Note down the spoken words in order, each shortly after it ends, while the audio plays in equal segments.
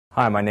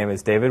Hi, my name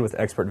is David with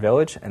Expert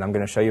Village, and I'm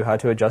going to show you how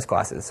to adjust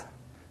glasses.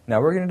 Now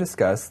we're going to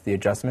discuss the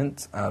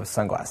adjustment of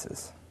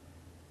sunglasses.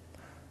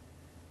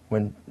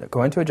 When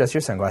going to adjust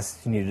your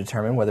sunglasses, you need to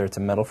determine whether it's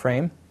a metal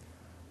frame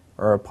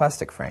or a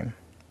plastic frame.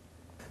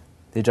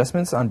 The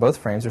adjustments on both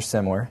frames are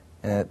similar,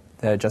 and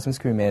the adjustments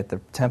can be made at the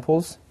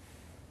temples,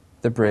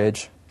 the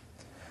bridge,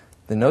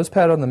 the nose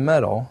pad on the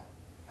metal.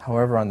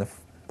 However, on the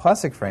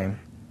plastic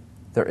frame,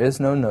 there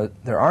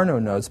are no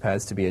nose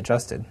pads to be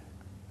adjusted.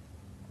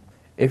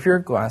 If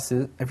your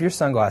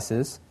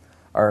sunglasses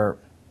are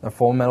a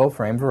full metal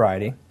frame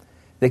variety,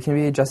 they can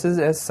be adjusted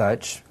as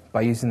such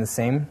by using the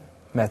same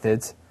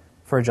methods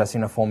for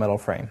adjusting a full metal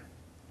frame.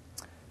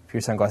 If your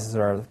sunglasses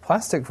are a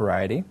plastic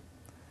variety,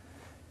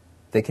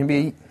 they can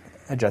be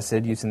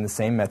adjusted using the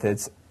same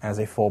methods as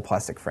a full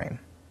plastic frame.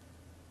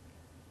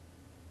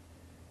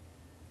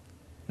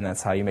 And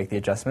that's how you make the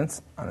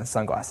adjustments on the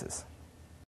sunglasses.